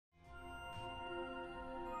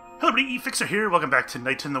Hello everybody, Fixxxer here. Welcome back to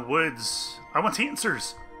Night in the Woods. I want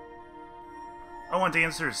answers. I want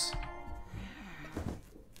answers.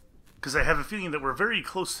 Because I have a feeling that we're very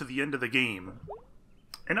close to the end of the game.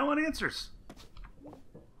 And I want answers.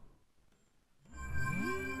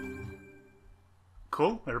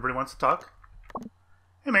 Cool, everybody wants to talk.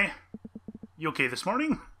 Hey Mae, you okay this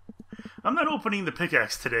morning? I'm not opening the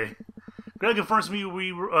pickaxe today. Greg informs me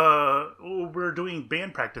we're doing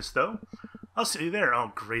band practice though. I'll see you there.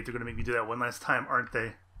 Oh great, they're gonna make me do that one last time, aren't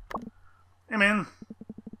they? Hey man,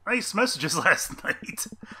 nice messages last night.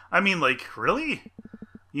 I mean, like, really?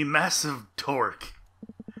 You massive dork.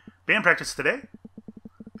 Band practice today?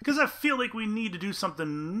 Because I feel like we need to do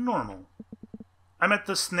something normal. I'm at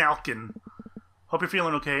the Snalkin. Hope you're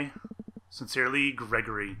feeling okay. Sincerely,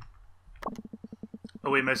 Gregory.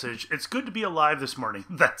 Oh wait, message. It's good to be alive this morning.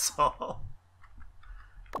 That's all.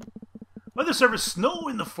 Weather service, snow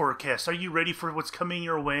in the forecast. Are you ready for what's coming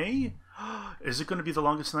your way? Is it going to be the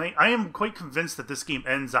longest night? I am quite convinced that this game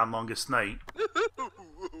ends on longest night.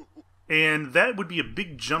 And that would be a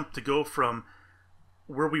big jump to go from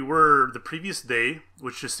where we were the previous day,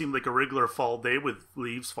 which just seemed like a regular fall day with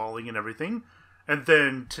leaves falling and everything, and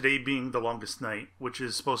then today being the longest night, which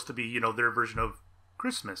is supposed to be, you know, their version of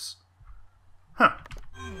Christmas. Huh.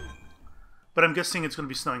 But I'm guessing it's going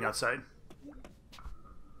to be snowing outside.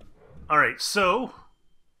 Alright, so...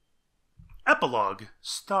 Epilogue.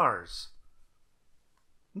 Stars.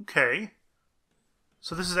 Okay.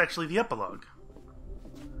 So this is actually the epilogue.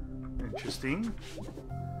 Interesting.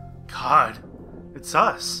 God, it's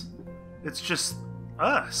us. It's just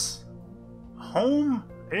us. Home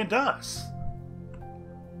and us.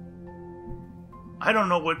 I don't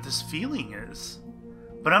know what this feeling is,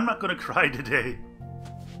 but I'm not going to cry today.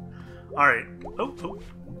 Alright. Oh.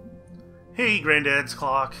 Hey, Granddad's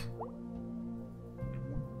clock.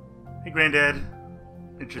 Hey, Granddad.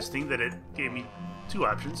 Interesting that it gave me two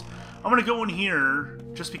options. I'm going to go in here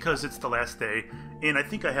just because it's the last day, and I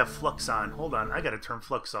think I have Flux on. Hold on, I got to turn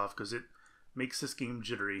Flux off because it makes this game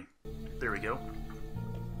jittery. There we go.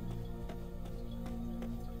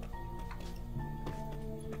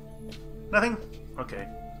 Nothing? Okay.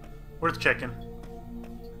 Worth checking.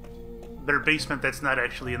 Better basement that's not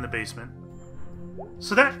actually in the basement.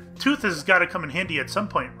 So that tooth has got to come in handy at some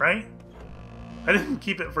point, right? I didn't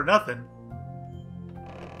keep it for nothing.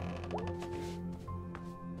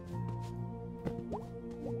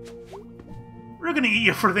 We're gonna eat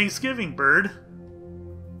you for Thanksgiving, bird.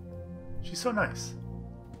 She's so nice.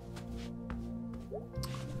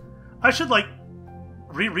 I should, like,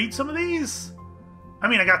 reread some of these. I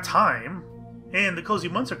mean, I got time. And the cozy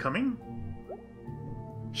months are coming.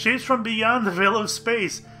 Shapes from beyond the veil of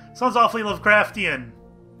space. Sounds awfully Lovecraftian.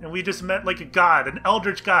 And we just met like a god, an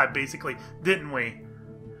eldritch god, basically, didn't we?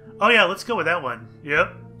 Oh yeah, let's go with that one.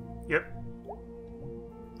 Yep.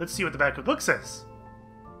 Let's see what the back of the book says.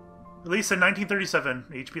 Released in 1937,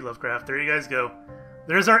 H.P. Lovecraft. There you guys go.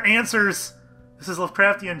 There's our answers. This is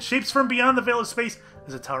Lovecraftian. Shapes from beyond the veil of space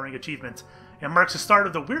is a towering achievement and marks the start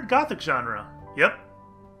of the weird gothic genre. Yep.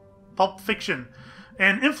 Pulp fiction.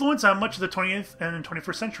 An influence on much of the 20th and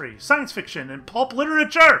 21st century. Science fiction and pulp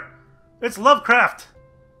literature. It's Lovecraft.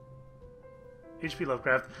 H.P.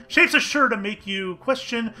 Lovecraft. Shapes are sure to make you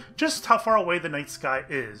question just how far away the night sky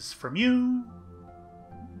is from you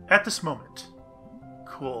at this moment.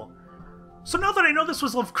 Cool. So now that I know this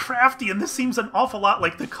was Lovecraftian, this seems an awful lot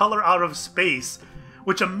like The Color Out of Space,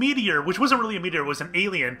 which a meteor, which wasn't really a meteor, it was an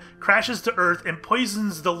alien, crashes to Earth and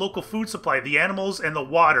poisons the local food supply, the animals and the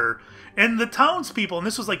water. And the townspeople, and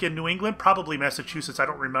this was like in New England, probably Massachusetts, I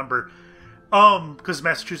don't remember, because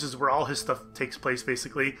Massachusetts is where all his stuff takes place,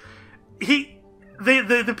 basically.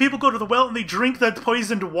 The people go to the well and they drink that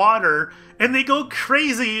poisoned water and they go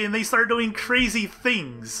crazy and they start doing crazy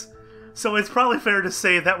things. So it's probably fair to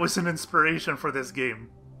say that was an inspiration for this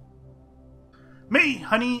game. Mae,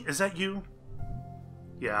 honey, is that you?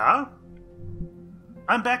 Yeah?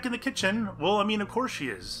 I'm back in the kitchen. Well, I mean, of course she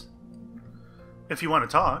is. If you want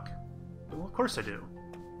to talk. Well, of course I do.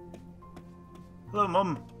 Hello,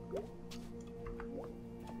 Mom.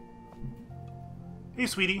 Hey,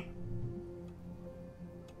 sweetie.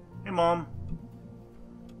 Hey, Mom.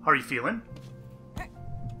 How are you feeling?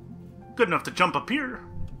 Good enough to jump up here.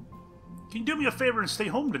 Can you do me a favor and stay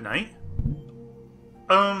home tonight?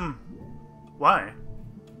 Why?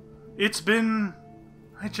 It's been...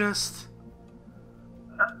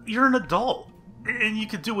 you're an adult, and you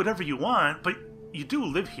can do whatever you want, but you do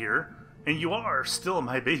live here, and you are still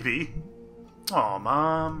my baby. Aw,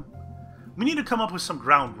 Mom. We need to come up with some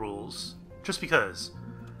ground rules, just because.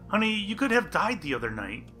 Honey, you could have died the other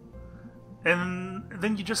night. And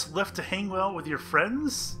then you just left to hang out with your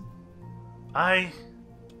friends? I'm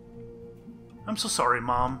so sorry,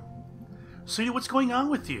 Mom. Sweetie, what's going on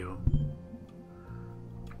with you?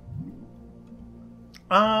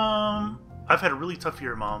 I've had a really tough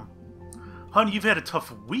year, Mom. Hon, you've had a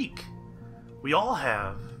tough week. We all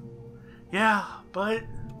have. Yeah, but...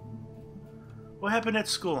 What happened at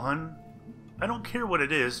school, hon? I don't care what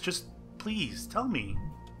it is, just please, tell me.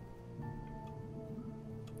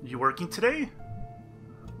 You working today?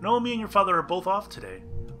 No, me and your father are both off today.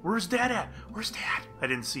 Where's Dad at? Where's Dad? I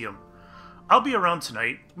didn't see him. I'll be around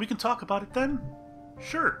tonight. We can talk about it then?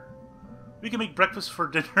 Sure. We can make breakfast for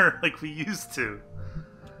dinner like we used to.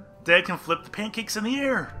 Dad can flip the pancakes in the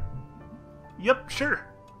air. Yep, sure.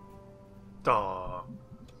 Duh.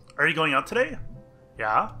 Are you going out today?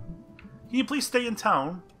 Yeah. Can you please stay in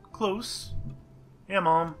town? Close. Yeah,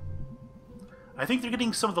 Mom. I think they're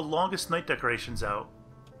getting some of the longest night decorations out.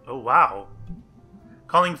 Oh, wow.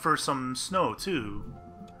 Calling for some snow, too.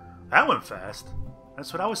 That went fast.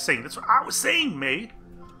 That's what I was saying. That's what I was saying, Mae.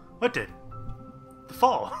 What did? The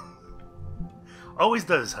fall. Always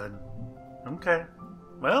does, hun. Okay.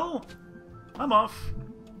 Well, I'm off.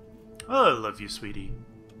 Oh, I love you, sweetie.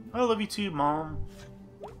 I love you too, Mom.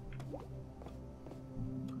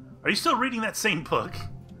 Are you still reading that same book?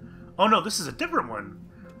 Oh no, this is a different one.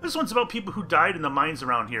 This one's about people who died in the mines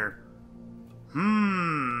around here.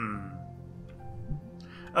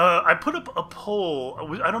 I put up a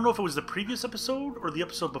poll. I don't know if it was the previous episode or the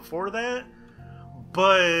episode before that,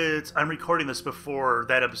 but I'm recording this before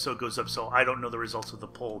that episode goes up, so I don't know the results of the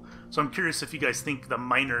poll. So I'm curious if you guys think the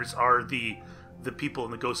miners are the people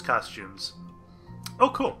in the ghost costumes. Oh,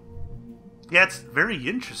 cool. Yeah, it's very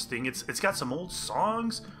interesting. It's got some old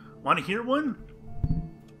songs. Want to hear one?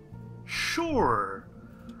 Sure.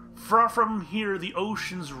 Far from here, the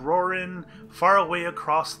ocean's roaring, far away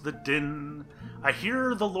across the din. I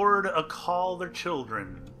hear the Lord a-call their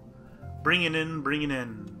children. Bring it in, bring it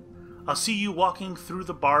in. I'll see you walking through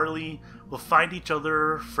the barley. We'll find each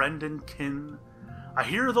other, friend and kin. I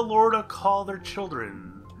hear the Lord a-call their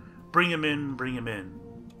children. Bring him in, bring him in.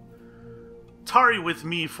 Tarry with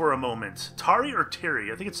me for a moment. Tarry or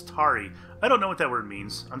Terry? I think it's Tarry. I don't know what that word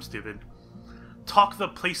means. I'm stupid. Talk the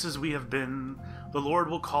places we have been. The Lord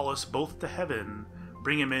will call us both to heaven.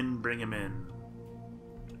 Bring him in, bring him in.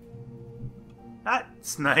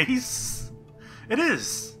 That's nice. It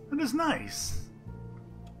is. It is nice.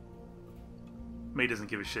 Mae doesn't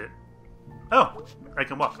give a shit. Oh, I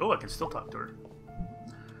can walk. Oh, I can still talk to her.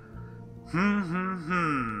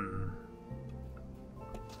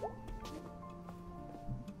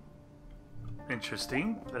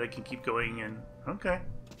 Interesting that I can keep going and... Okay.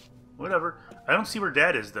 Whatever. I don't see where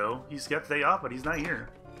Dad is, though. He's got the day off, but he's not here.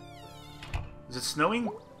 Is it snowing?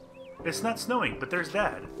 It's not snowing, but there's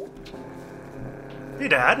Dad. Hey,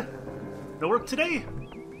 Dad. No work today?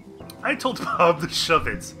 I told Bob to shove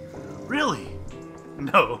it. Really?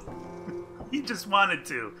 No. He just wanted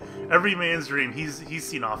to. Every man's dream. He's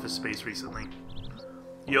seen Office Space recently.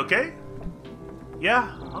 You okay?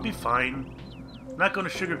 Yeah, I'll be fine. Not going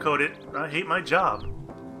to sugarcoat it. I hate my job.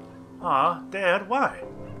 Aw, Dad, why?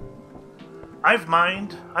 I've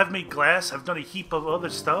mined, I've made glass, I've done a heap of other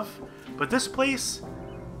stuff, but this place,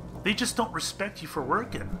 they just don't respect you for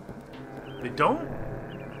working. They don't?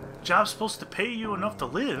 Job's supposed to pay you enough to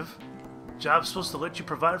live. Job's supposed to let you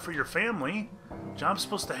provide for your family. Job's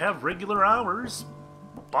supposed to have regular hours.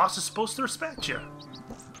 Boss is supposed to respect you.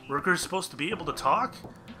 Worker's supposed to be able to talk.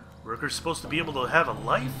 Worker's supposed to be able to have a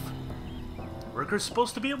life. Worker's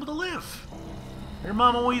supposed to be able to live. Your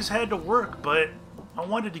mom always had to work, but I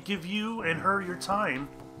wanted to give you and her your time.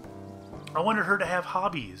 I wanted her to have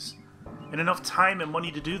hobbies and enough time and money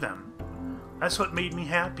to do them. That's what made me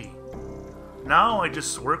happy. Now I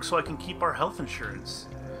just work so I can keep our health insurance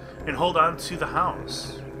and hold on to the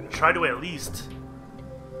house. Try to at least.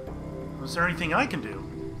 Is there anything I can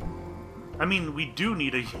do? I mean, we do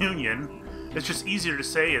need a union. It's just easier to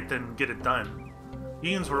say it than get it done.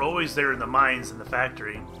 Unions were always there in the mines and the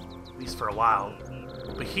factory, at least for a while.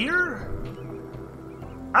 But here,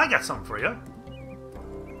 I got something for you.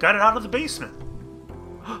 Got it out of the basement.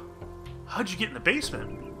 How'd you get in the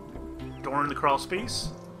basement? Door in the crawl space?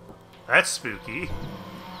 That's spooky.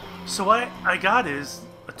 So what I got is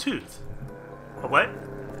a tooth. A what?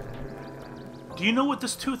 Do you know what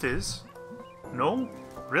this tooth is? No?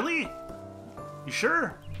 Really? You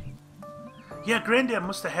sure? Yeah, Granddad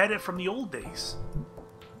must have had it from the old days.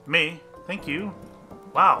 Mae, thank you.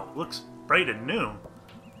 Wow, looks bright and new.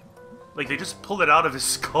 Like they just pulled it out of his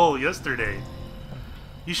skull yesterday.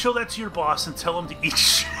 You show that to your boss and tell him to eat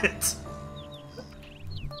shit.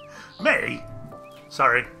 Mae?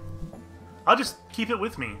 Sorry. I'll just keep it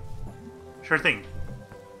with me. Sure thing.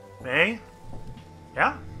 Mae?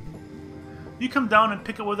 Yeah? You come down and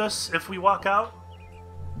pick it with us if we walk out?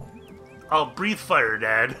 I'll breathe fire,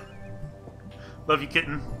 Dad. Love you,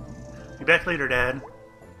 kitten. Be back later, Dad.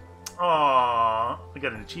 Aww, I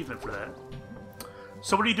got an achievement for that.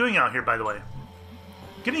 So what are you doing out here, by the way?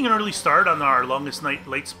 Getting an early start on our longest night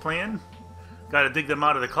lates plan. Gotta dig them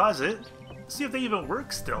out of the closet. See if they even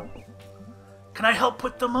work still. Can I help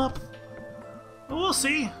put them up? Well, we'll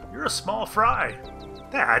see. You're a small fry.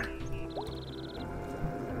 Dad.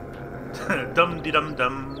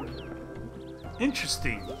 Dum-de-dum-dum.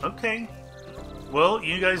 Interesting. Okay. Well,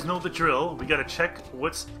 you guys know the drill. We gotta check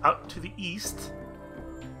what's out to the east.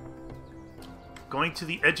 Going to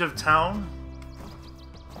the edge of town.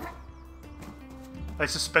 I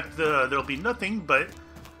suspect there'll be nothing, but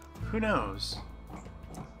who knows?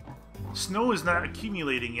 Snow is not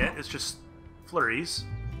accumulating yet. It's just flurries.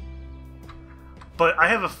 But I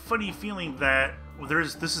have a funny feeling that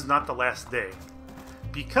this is not the last day.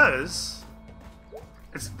 Because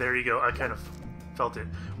there you go, I kind of felt it.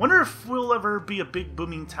 Wonder if we'll ever be a big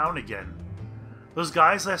booming town again. Those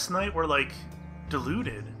guys last night were like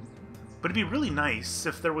deluded. But it'd be really nice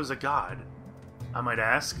if there was a god, I might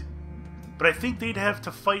ask. But I think they'd have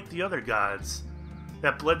to fight the other gods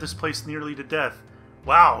that bled this place nearly to death.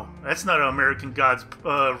 Wow, that's not an American Gods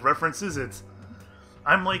reference, is it?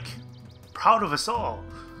 I'm like proud of us all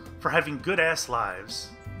for having good-ass lives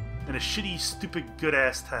in a shitty, stupid,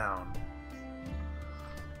 good-ass town.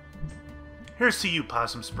 Here's to you,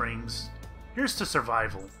 Possum Springs. Here's to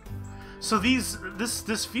survival. So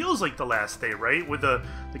this feels like the last day, right? With the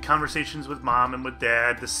conversations with Mom and with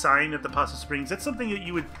Dad, the sign at the Possum Springs. That's something that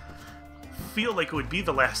you would feel like it would be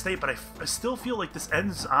the last day, but I still feel like this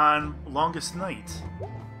ends on longest night.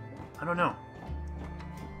 I don't know.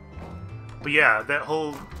 But yeah, that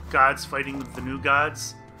whole gods fighting with the new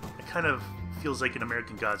gods, it kind of feels like an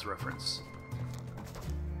American Gods reference.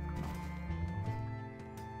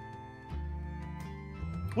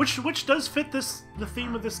 Which does fit the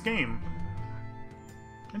theme of this game.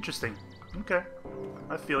 Interesting. Okay.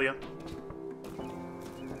 I feel ya.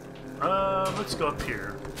 Let's go up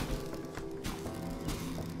here.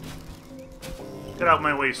 Get out of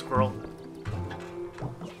my way, squirrel.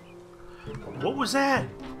 What was that?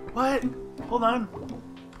 What? Hold on.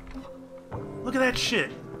 Look at that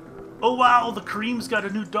shit. Oh wow, the cream's got a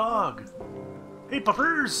new dog. Hey,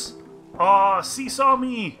 puppers! Aw, seesaw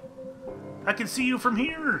me! I can see you from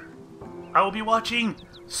here! I will be watching,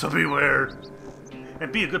 so beware.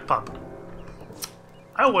 And be a good pup.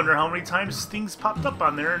 I wonder how many times things popped up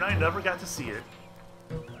on there and I never got to see it.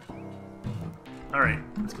 Alright,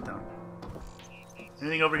 let's get down.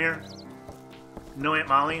 Anything over here? No Aunt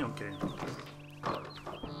Molly? Okay.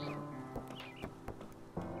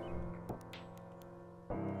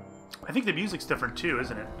 I think the music's different too,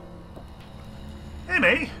 isn't it? Hey,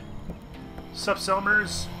 Mae! Sup,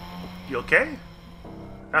 Selmers? You okay?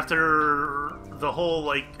 After the whole,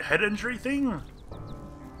 like, head injury thing?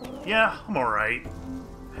 Yeah, I'm alright.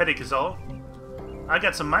 Headache is all. I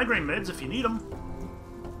got some migraine meds if you need them.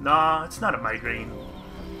 Nah, it's not a migraine.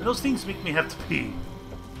 Those things make me have to pee.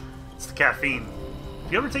 It's the caffeine.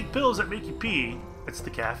 If you ever take pills that make you pee, it's the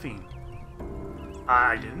caffeine.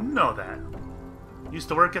 I didn't know that. Used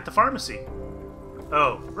to work at the pharmacy.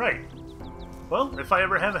 Oh, right. Well, if I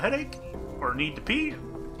ever have a headache or need to pee,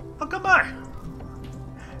 I'll come by.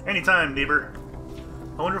 Anytime, neighbor.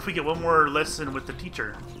 I wonder if we get one more lesson with the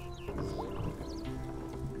teacher.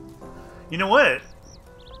 You know what?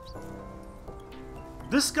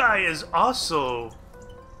 This guy is also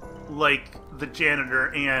like the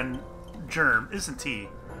janitor and Germ, isn't he?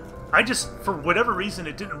 I just, for whatever reason,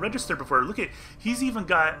 it didn't register before. Look at, he's even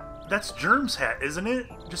got, that's Germ's hat, isn't it?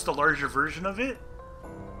 Just a larger version of it?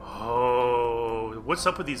 Oh, what's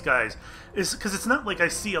up with these guys? Because it's not like I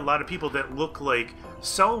see a lot of people that look like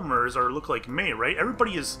Selmers or look like Mae, right?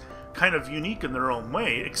 Everybody is kind of unique in their own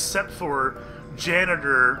way, except for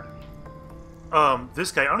janitor,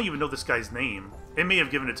 this guy. I don't even know this guy's name. It may have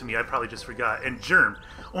given it to me, I probably just forgot. And Germ.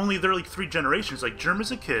 Only they're like 3 generations. Like, Germ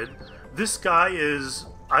is a kid. This guy is,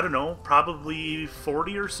 I don't know, probably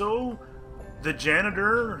 40 or so. The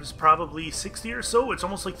janitor is probably 60 or so. It's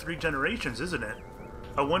almost like 3 generations, isn't it?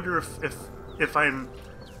 I wonder if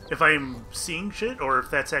I'm seeing shit or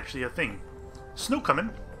if that's actually a thing. Snow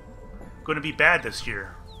coming. Going to be bad this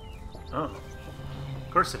year. Oh.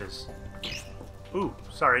 Of course it is. Ooh,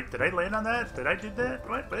 sorry. Did I land on that? Did I do that?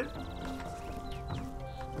 What?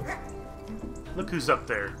 Look who's up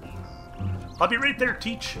there. I'll be right there,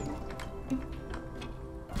 Teach.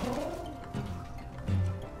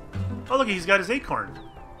 Oh, look, he's got his acorn.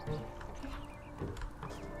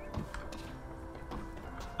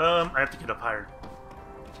 I have to get up higher.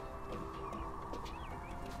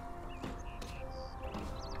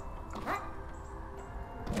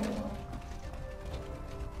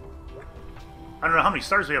 don't know how many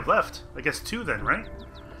stars we have left. I guess 2 then, right?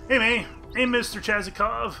 Hey, Mae. Hey, Mr.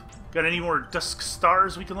 Chazikov. Got any more dusk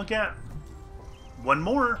stars we can look at? 1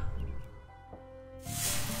 more.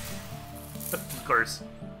 Of course.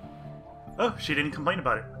 Oh, she didn't complain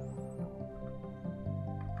about it.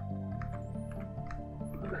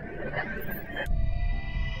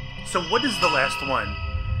 So what is the last one?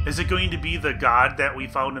 Is it going to be the god that we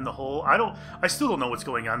found in the hole? I still don't know what's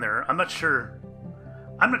going on there. I'm not sure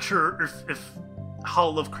if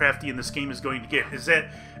how Lovecraftian this game is going to get. Is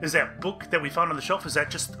that book that we found on the shelf, is that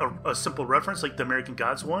just a simple reference like the American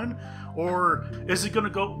Gods one? Or is it going to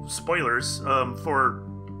go, spoilers, for,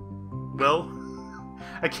 well,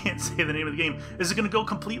 I can't say the name of the game. Is it going to go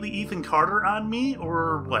completely Ethan Carter on me,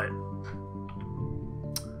 or what?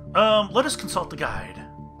 Let us consult the guide.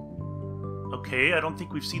 Okay, I don't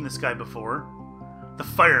think we've seen this guy before. The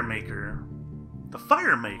Firemaker. The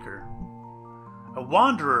Firemaker. A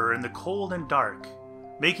wanderer in the cold and dark,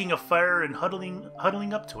 making a fire and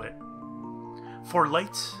huddling up to it. For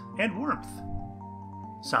light and warmth.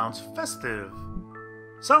 Sounds festive.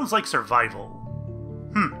 Sounds like survival.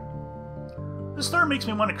 The star makes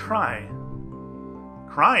me want to cry.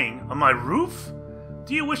 Crying? On my roof?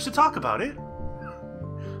 Do you wish to talk about it?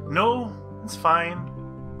 No, it's fine.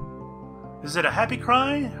 Is it a happy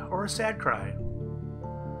cry or a sad cry?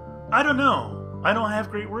 I don't know. I don't have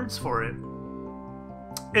great words for it.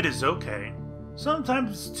 It is okay.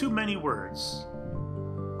 Sometimes too many words.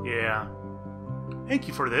 Yeah. Thank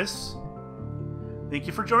you for this. Thank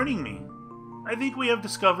you for joining me. I think we have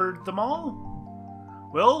discovered them all.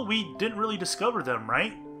 Well, we didn't really discover them,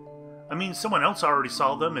 right? I mean, someone else already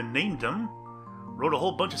saw them and named them. Wrote a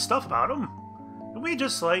whole bunch of stuff about them. And we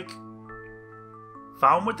just,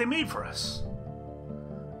 found what they made for us.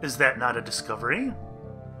 Is that not a discovery?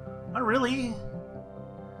 Not really.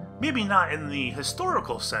 Maybe not in the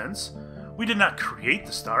historical sense. We did not create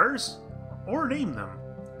the stars, or name them.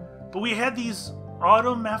 But we had these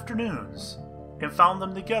autumn afternoons, and found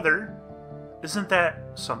them together. Isn't that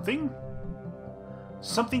something?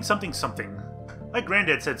 Something, something, something. My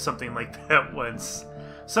granddad said something like that once.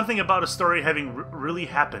 Something about a story having really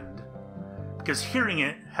happened. Because hearing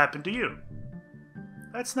it happened to you.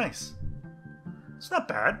 That's nice. It's not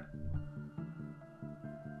bad.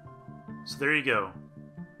 So there you go.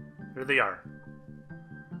 There they are.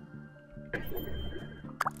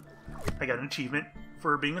 I got an achievement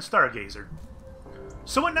for being a stargazer.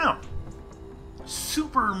 So what now?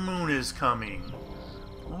 Super moon is coming.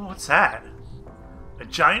 Oh, what's that? A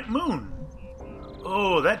giant moon.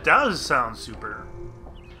 Oh, that does sound super.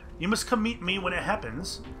 You must come meet me when it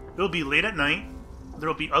happens. It'll be late at night.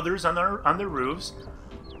 There'll be others on their roofs.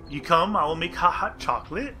 You come, I will make hot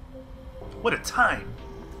chocolate. What a time.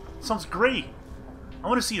 Sounds great. I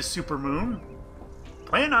want to see a super moon.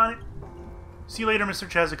 Plan on it. See you later, Mr.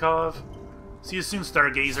 Chazikov. See you soon,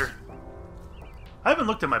 Stargazer. I haven't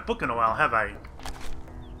looked at my book in a while, have I?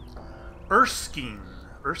 Erskine.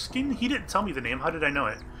 Erskine? He didn't tell me the name. How did I know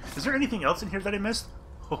it? Is there anything else in here that I missed?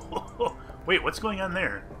 Wait, what's going on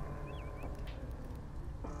there?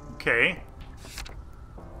 Okay.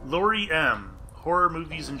 Lori M. Horror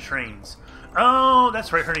movies and trains. Oh,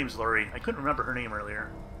 that's right. Her name's Lori. I couldn't remember her name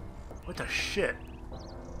earlier. What the shit?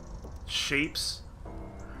 Shapes.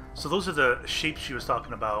 So those are the shapes she was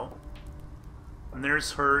talking about. And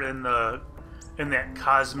there's her in that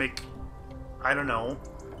cosmic, I don't know.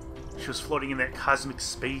 She was floating in that cosmic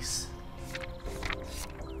space.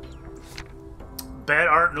 Bad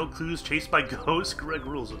art, no clues, chased by ghosts. Correct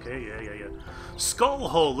rules. Okay, yeah. Skull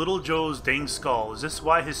hole, little Joe's dang skull. Is this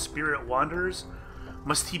why his spirit wanders?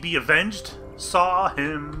 Must he be avenged? Saw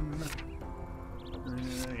him.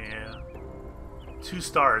 Yeah. 2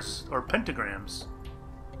 stars, or pentagrams.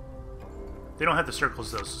 They don't have the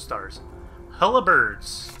circles, those stars. Hella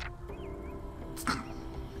birds.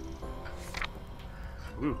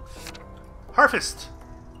 Ooh. Harvest.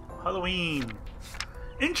 Halloween.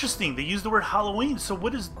 Interesting. They use the word Halloween. So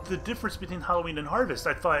what is the difference between Halloween and harvest?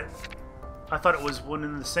 I thought it was one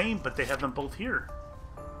and the same, but they have them both here.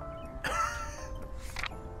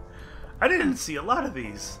 I didn't see a lot of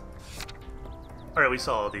these. Alright, we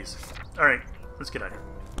saw all of these. Alright, let's get out of here.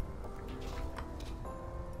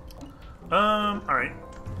 Alright.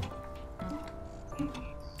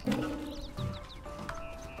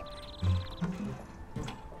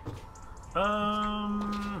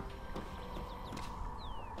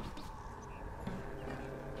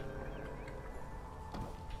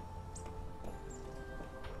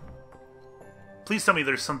 Please tell me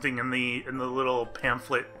there's something in the little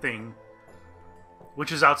pamphlet thing,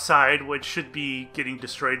 which is outside, which should be getting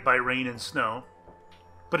destroyed by rain and snow,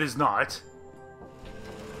 but is not.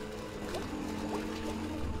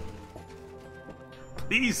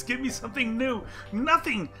 Please, give me something new.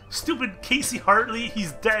 Nothing! Stupid Casey Hartley,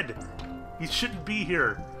 he's dead. He shouldn't be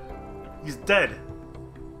here. He's dead.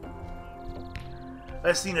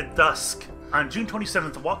 As seen at dusk. On June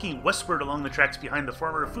 27th, walking westward along the tracks behind the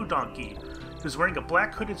former food donkey, he was wearing a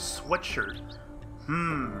black hooded sweatshirt.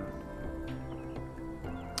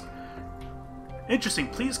 Interesting.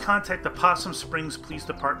 Please contact the Possum Springs Police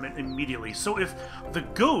Department immediately. So if the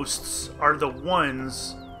ghosts are the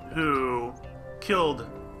ones who killed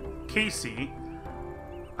Casey,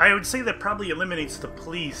 I would say that probably eliminates the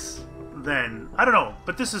police then. I don't know,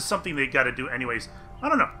 but this is something they gotta do anyways. I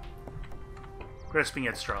don't know. Grasping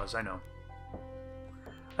at straws, I know.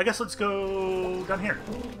 I guess let's go down here.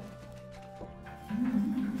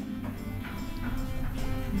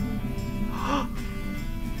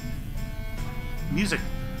 Music.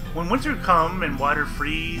 When winter come and water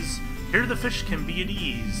freeze, here the fish can be at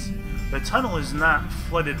ease. The tunnel is not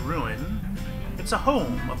flooded ruin. It's a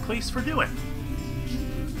home, a place for doing.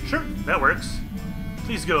 Sure, that works.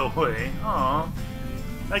 Please go away. Aw.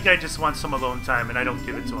 That guy just wants some alone time and I don't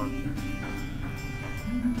give it to him.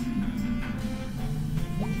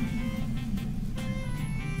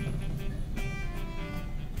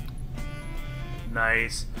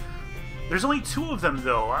 Nice. There's only 2 of them,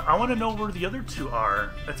 though. I want to know where the other 2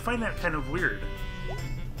 are. I find that kind of weird.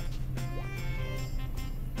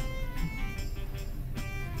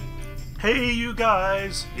 Hey, you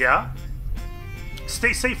guys. Yeah?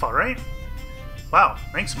 Stay safe, alright? Wow,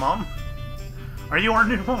 thanks, Mom. Are you our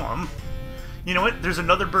new mom? You know what? There's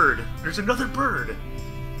another bird. There's another bird.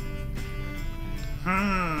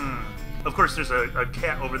 Of course, there's a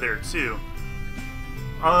cat over there, too.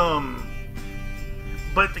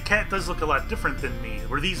 But the cat does look a lot different than me.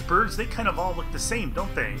 Where these birds, they kind of all look the same,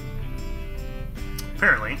 don't they?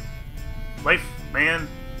 Apparently. Life, man,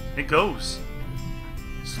 it goes.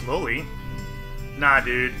 Slowly. Nah,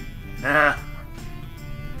 dude. Nah.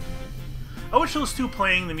 I wish those 2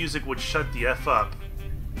 playing the music would shut the F up.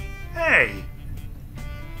 Hey!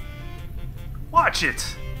 Watch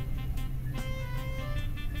it!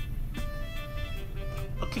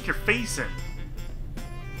 I'll kick your face in.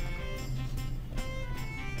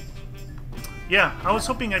 Yeah, I was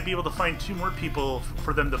hoping I'd be able to find 2 more people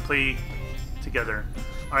for them to play together.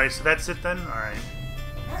 Alright, so that's it then? Alright.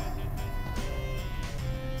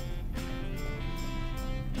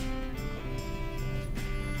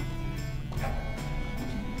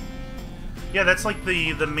 Yeah, that's like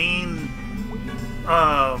the main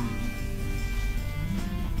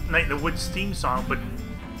Night in the Woods theme song, but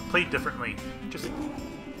played differently. Just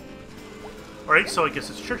alright, so I guess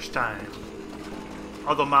it's church time.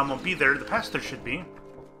 Although Mom won't be there, the pastor should be.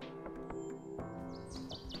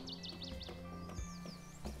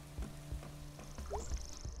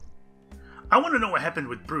 I want to know what happened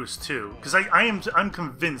with Bruce too, because I'm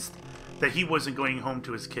convinced that he wasn't going home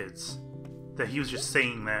to his kids. That he was just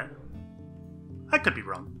saying that. I could be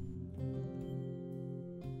wrong.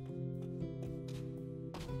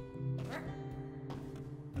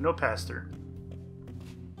 No pastor.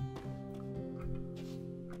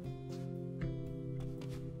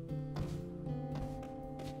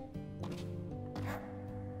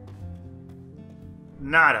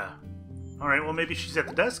 Nada. Alright, well maybe she's at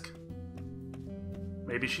the desk?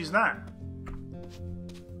 Maybe she's not.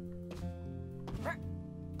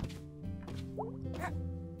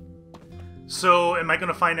 So, am I going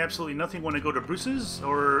to find absolutely nothing when I go to Bruce's?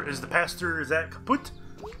 Or is the pastor, is that kaput?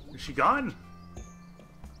 Is she gone?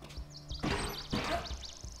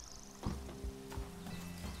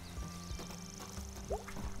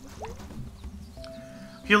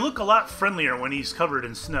 He'll look a lot friendlier when he's covered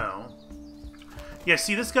in snow. Yeah,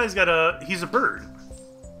 see, this guy's got he's a bird.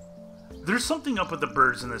 There's something up with the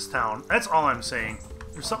birds in this town. That's all I'm saying.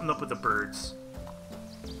 There's something up with the birds.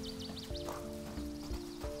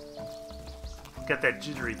 Got that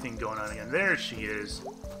jittery thing going on again. There she is.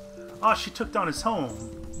 Oh, she took down his home.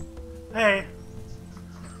 Hey.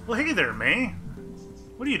 Well, hey there, Mae.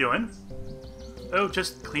 What are you doing? Oh,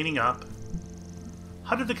 just cleaning up.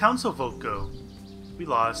 How did the council vote go? We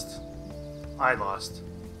lost. I lost.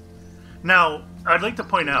 Now, I'd like to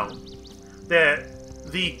point out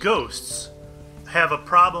that the ghosts have a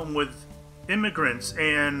problem with immigrants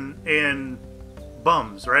and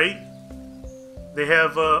bums, right? They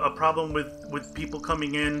have a problem with people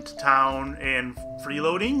coming into town and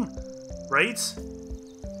freeloading, right?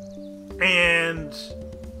 And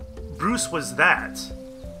Bruce was that.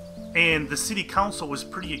 And the city council was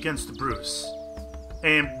pretty against Bruce.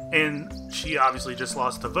 And she obviously just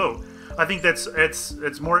lost the vote. I think that's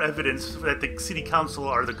more evidence that the city council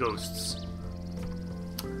are the ghosts.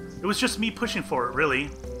 It was just me pushing for it, really.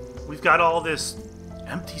 We've got all this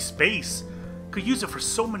Empty space. Could use it for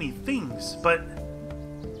so many things, but...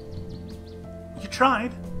 You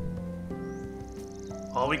tried.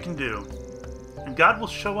 All we can do. And God will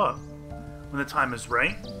show up when the time is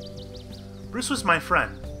right. Bruce was my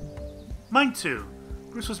friend. Mine too.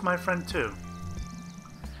 Bruce was my friend too.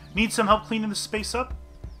 Need some help cleaning the space up?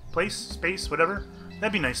 Place? Space? Whatever?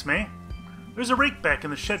 That'd be nice, Mae. There's a rake back in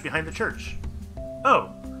the shed behind the church.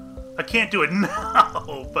 Oh. I can't do it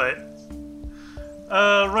now, but...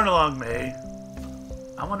 run along, Mae.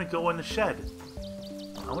 I want to go in the shed.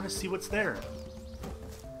 I want to see what's there.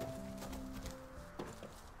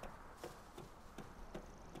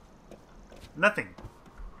 Nothing.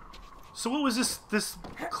 So what was this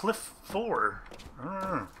cliff for? I don't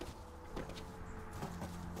know.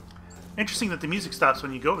 Interesting that the music stops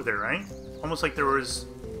when you go over there, right? Almost like there was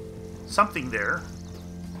something there.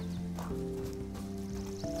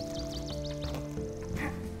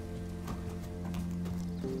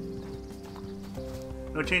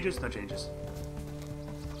 No changes? No changes.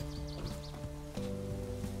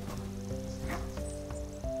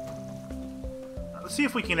 Let's see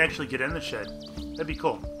if we can actually get in the shed. That'd be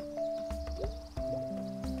cool.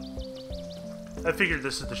 I figured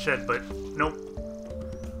this is the shed, but nope.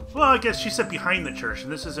 Well, I guess she said behind the church,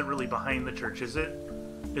 and this isn't really behind the church, is it?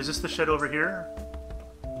 Is this the shed over here?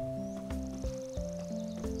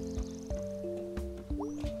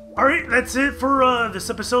 Alright, that's it for this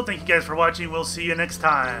episode. Thank you guys for watching. We'll see you next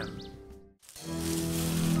time.